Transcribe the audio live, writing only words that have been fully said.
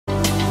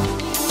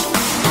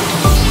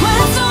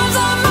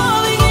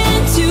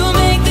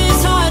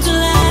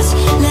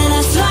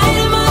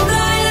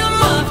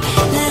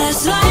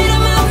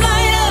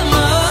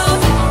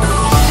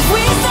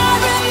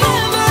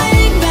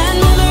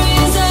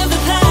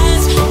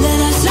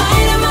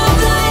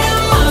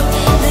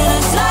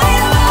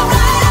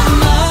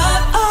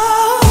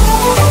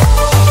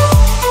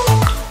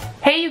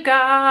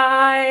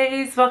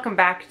welcome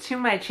back to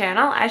my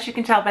channel. As you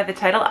can tell by the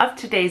title of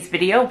today's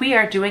video, we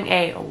are doing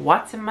a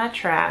what's in my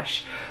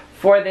trash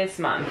for this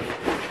month.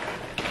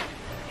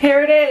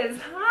 Here it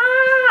is.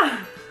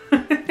 Ah!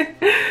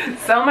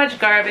 So much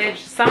garbage.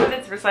 Some of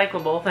it's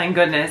recyclable, thank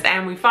goodness,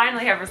 and we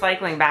finally have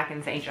recycling back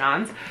in St.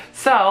 John's,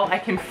 so I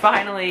can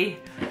finally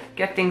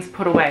get things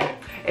put away.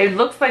 It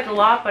looks like a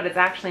lot, but it's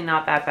actually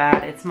not that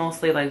bad. It's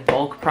mostly like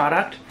bulk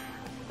product.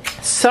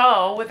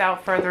 So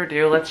without further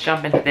ado, let's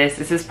jump into this.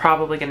 This is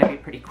probably going to be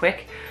pretty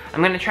quick. I'm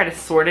going to try to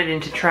sort it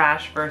into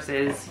trash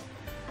versus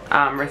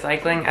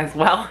recycling as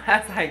well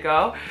as I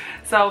go.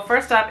 So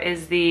first up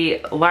is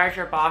the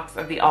larger box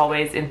of the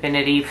Always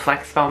Infinity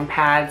Flex Foam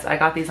pads. I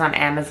got these on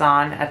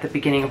Amazon at the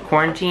beginning of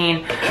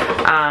quarantine.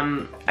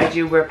 I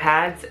do wear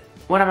pads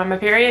when I'm on my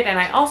period, and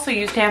I also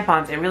use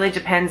tampons. It really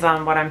depends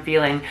on what I'm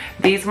feeling.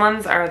 These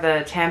ones are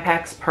the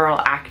Tampax Pearl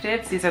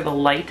Actives. These are the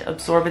light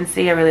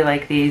absorbency. I really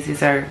like these.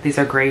 These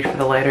are great for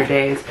the lighter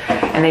days,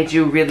 and they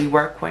do really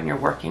work when you're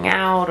working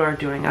out or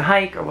doing a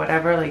hike or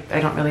whatever. Like, I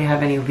don't really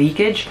have any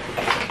leakage.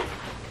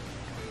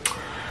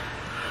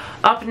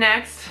 Up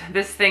next,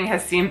 this thing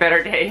has seen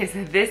better days.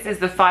 This is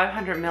the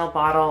 500 ml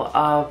bottle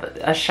of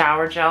a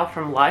shower gel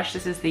from Lush.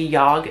 This is the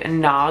Yog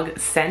Nog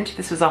scent.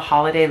 This was a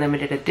holiday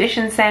limited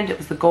edition scent. It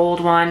was the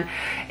gold one.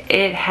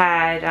 It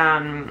had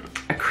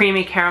a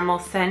creamy caramel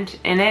scent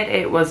in it.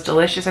 It was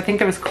delicious. I think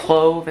there was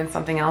clove and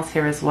something else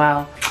here as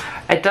well.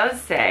 It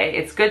does say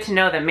it's good to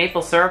know that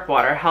maple syrup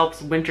water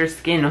helps winter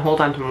skin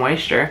hold on to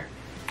moisture.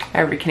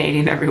 Every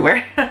Canadian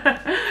everywhere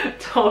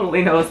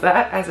totally knows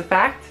that as a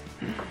fact.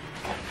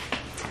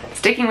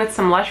 Sticking with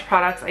some Lush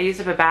products, I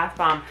used up a bath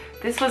bomb.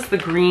 This was the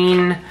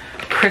green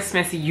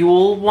Christmas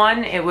Yule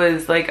one. It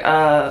was like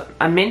a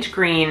mint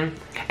green,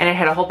 and it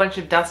had a whole bunch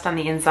of dust on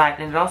the inside,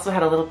 and it also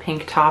had a little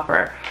pink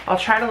topper. I'll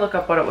try to look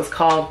up what it was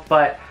called,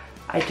 but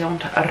I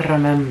don't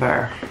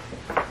remember.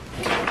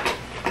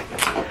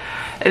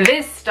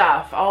 This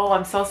stuff, oh,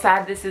 I'm so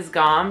sad this is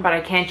gone, but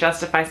I can't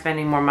justify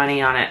spending more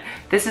money on it.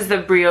 This is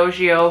the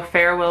Briogeo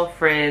Farewell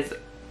Frizz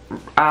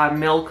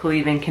Milk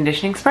Leave-In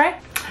Conditioning Spray.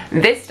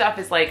 This stuff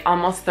is like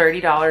almost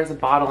 $30 a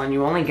bottle, and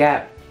you only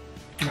get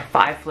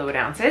 5 fluid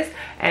ounces,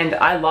 and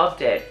I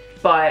loved it,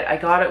 but I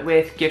got it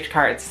with gift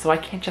cards, so I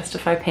can't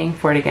justify paying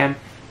for it again.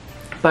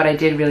 But I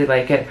did really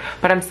like it,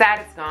 but I'm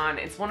sad it's gone.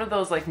 It's one of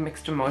those like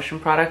mixed emotion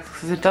products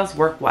because it does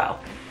work well.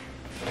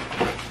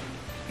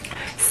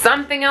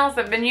 Something else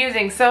I've been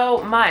using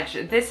so much.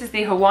 This is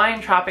the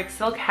Hawaiian Tropic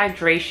Silk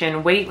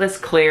Hydration Weightless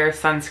Clear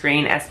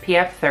Sunscreen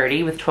SPF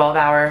 30 with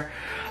 12-hour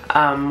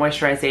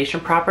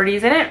moisturization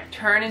properties in it.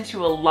 Turn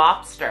into a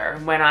lobster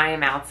when I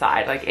am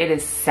outside. Like, it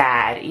is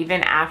sad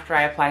even after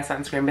I apply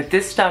sunscreen, but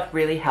this stuff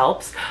really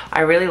helps.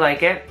 I really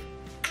like it.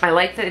 I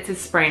like that it's a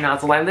spray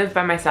nozzle. I live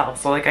by myself,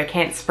 so like I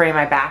can't spray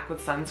my back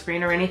with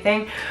sunscreen or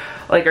anything,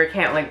 like, or I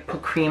can't like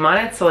put cream on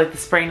it, so like the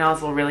spray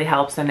nozzle really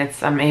helps, and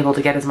I'm able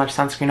to get as much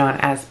sunscreen on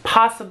as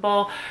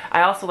possible.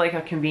 I also like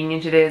how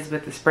convenient it is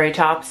with the spray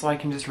top, so I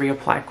can just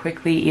reapply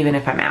quickly even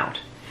if I'm out.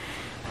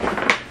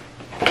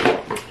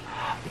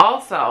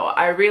 Also,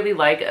 I really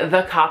like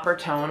the Copper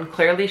Tone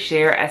Clearly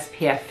Sheer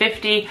SPF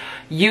 50.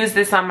 Use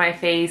this on my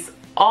face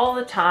all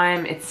the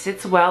time. It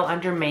sits well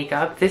under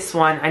makeup. This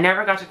one, I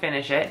never got to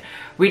finish it.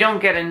 We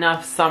don't get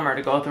enough summer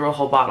to go through a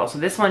whole bottle, so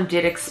this one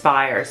did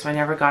expire, so I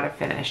never got it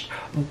finished.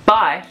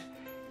 But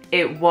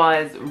it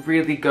was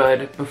really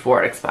good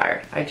before it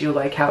expired. I do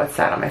like how it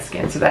sat on my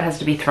skin, so that has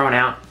to be thrown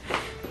out.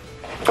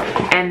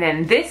 And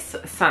then this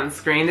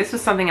sunscreen, this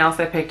was something else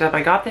I picked up.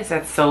 I got this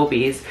at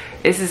Sobeys.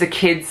 This is a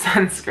kid's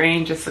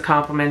sunscreen, just the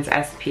compliments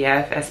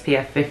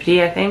SPF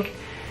 50, I think.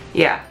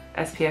 Yeah,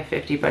 SPF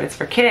 50, but it's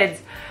for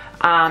kids.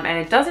 And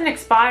it doesn't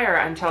expire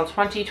until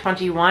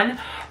 2021,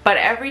 but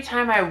every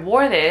time I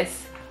wore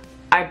this,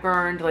 I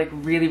burned like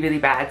really, really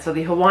bad. So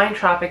the Hawaiian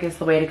Tropic is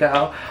the way to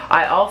go.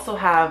 I also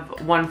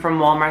have one from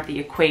Walmart, the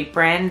Equate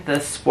brand, the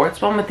sports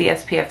one with the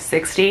SPF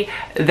 60.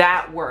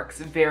 That works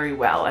very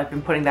well. I've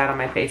been putting that on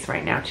my face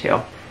right now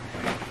too.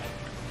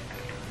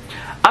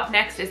 Up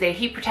next is a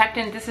heat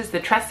protectant. This is the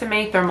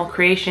Tresemme Thermal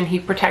Creation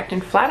Heat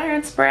Protectant Flat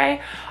Iron Spray.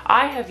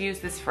 I have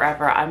used this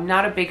forever. I'm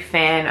not a big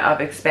fan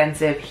of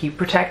expensive heat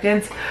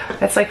protectants.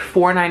 That's like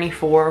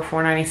 $4.94 or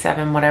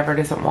 $4.97, whatever it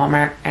is at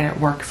Walmart, and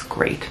it works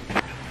great.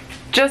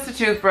 Just a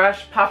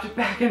toothbrush, popped it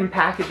back in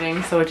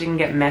packaging so it didn't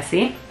get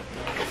messy.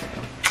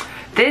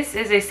 This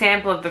is a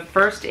sample of the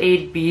First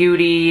Aid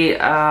Beauty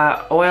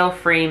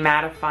oil-free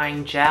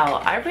mattifying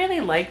gel. I really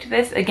liked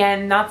this.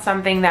 Again, not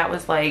something that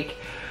was like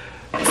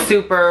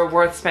super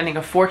worth spending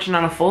a fortune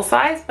on a full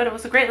size, but it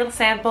was a great little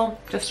sample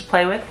just to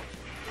play with.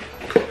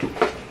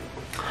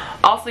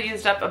 Also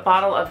used up a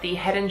bottle of the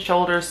Head &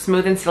 Shoulders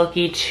Smooth and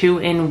Silky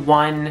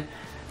 2-in-1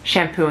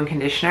 shampoo and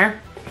conditioner.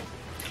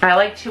 I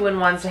like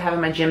 2-in-1s to have in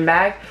my gym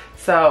bag,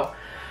 so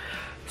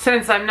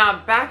since I'm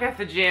not back at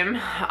the gym,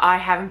 I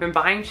haven't been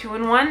buying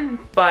 2-in-1,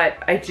 but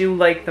I do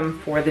like them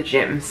for the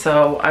gym,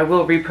 so I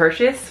will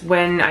repurchase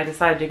when I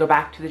decide to go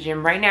back to the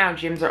gym. Right now,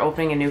 gyms are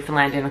opening in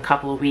Newfoundland in a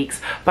couple of weeks,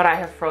 but I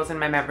have frozen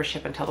my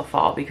membership until the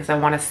fall because I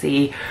want to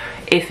see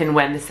if and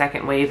when the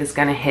second wave is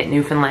going to hit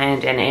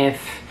Newfoundland, and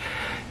if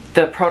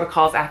the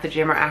protocols at the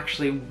gym are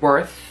actually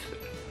worth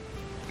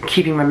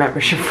keeping my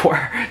membership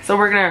for. So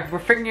we're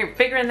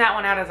figuring that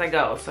one out as I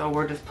go. So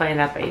we're just playing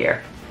that by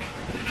ear.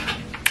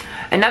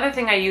 Another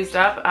thing I used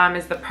up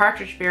is the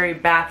partridge berry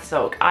bath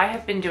soak. I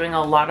have been doing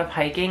a lot of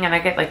hiking and I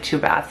get like 2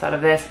 baths out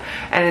of this,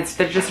 and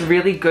they're just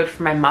really good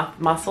for my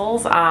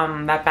muscles.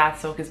 That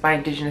bath soak is by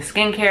Indigena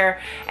skincare,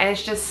 and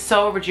it's just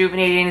so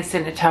rejuvenating to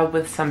sit in a tub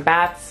with some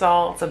bath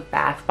salts, a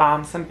bath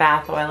bomb, some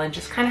bath oil, and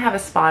just kind of have a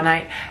spa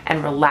night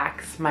and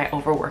relax my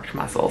overworked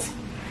muscles.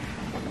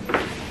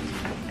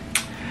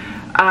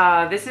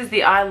 This is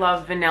the I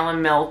Love Vanilla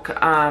Milk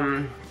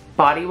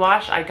body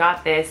wash. I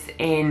got this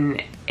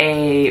in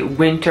a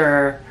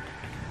winter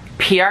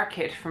PR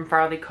kit from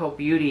Farley Co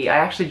Beauty. I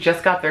actually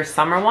just got their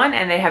summer one,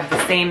 and they have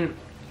the same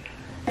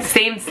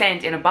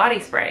scent in a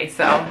body spray,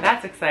 so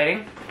that's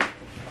exciting.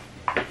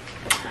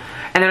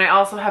 And then I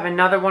also have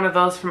another one of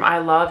those from I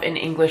Love in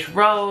English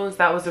Rose.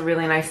 That was a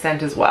really nice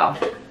scent as well.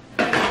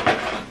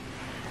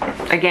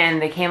 Again,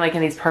 they came like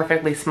in these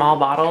perfectly small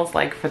bottles,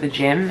 like for the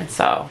gym,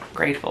 so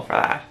grateful for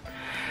that.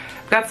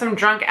 Got some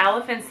Drunk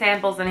Elephant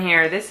samples in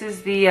here. This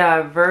is the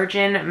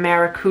Virgin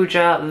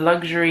Maracuja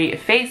Luxury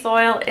Face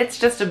Oil. It's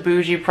just a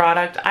bougie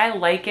product. I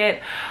like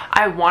it.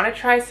 I want to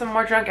try some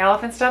more Drunk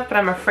Elephant stuff, but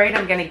I'm afraid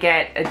I'm going to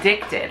get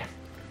addicted.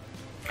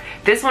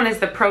 This one is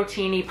the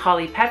Proteiny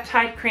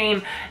Polypeptide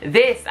Cream.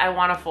 This I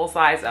want a full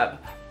size of,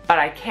 but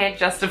I can't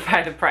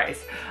justify the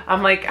price.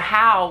 I'm like,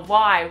 how?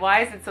 Why?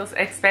 Why is it so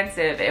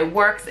expensive? It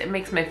works. It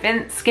makes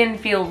my skin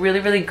feel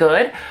really, really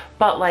good,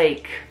 but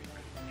like,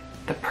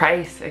 the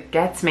price, it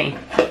gets me.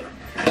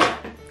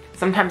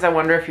 Sometimes I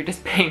wonder if you're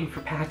just paying for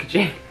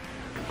packaging.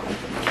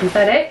 Is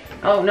that it?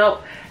 Oh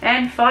no.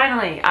 And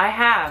finally, I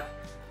have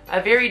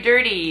a very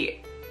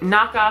dirty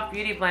knockoff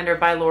beauty blender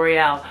by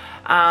L'Oreal.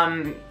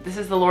 This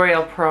is the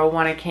L'Oreal Pro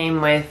one. It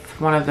came with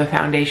one of the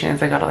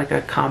foundations. I got like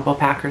a combo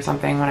pack or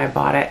something when I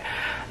bought it.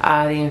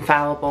 The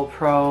Infallible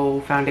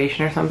Pro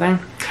foundation or something.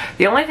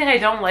 The only thing I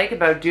don't like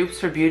about dupes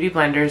for beauty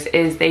blenders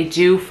is they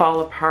do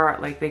fall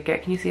apart. Like they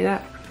get, can you see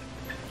that?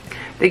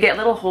 They get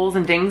little holes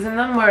and dings in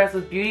them, whereas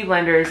with beauty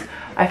blenders,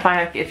 I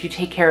find like if you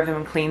take care of them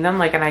and clean them,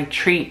 like, and I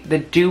treat the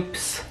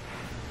dupes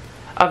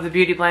of the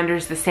beauty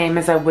blenders the same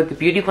as I would the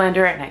beauty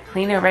blender, and I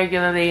clean it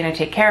regularly and I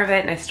take care of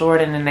it and I store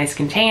it in a nice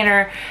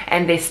container,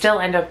 and they still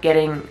end up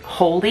getting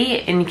holdy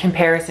in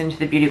comparison to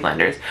the beauty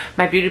blenders.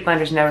 My beauty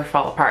blenders never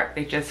fall apart.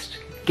 They just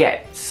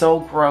get so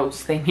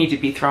gross they need to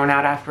be thrown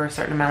out after a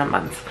certain amount of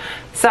months.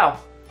 So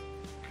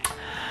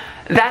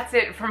that's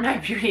it for my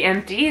beauty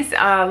empties.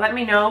 Let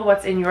me know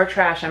what's in your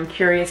trash. I'm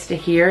curious to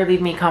hear.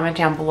 Leave me a comment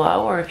down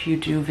below, or if you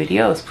do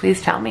videos, please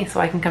tell me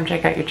so I can come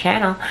check out your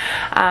channel.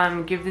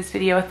 Give this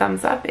video a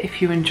thumbs up if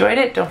you enjoyed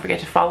it. Don't forget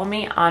to follow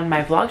me on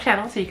my vlog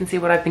channel so you can see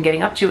what I've been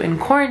getting up to in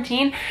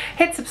quarantine.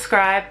 Hit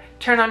subscribe,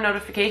 turn on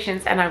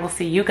notifications, and I will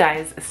see you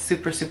guys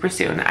super, super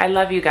soon. I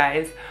love you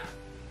guys.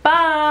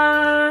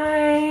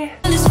 Bye!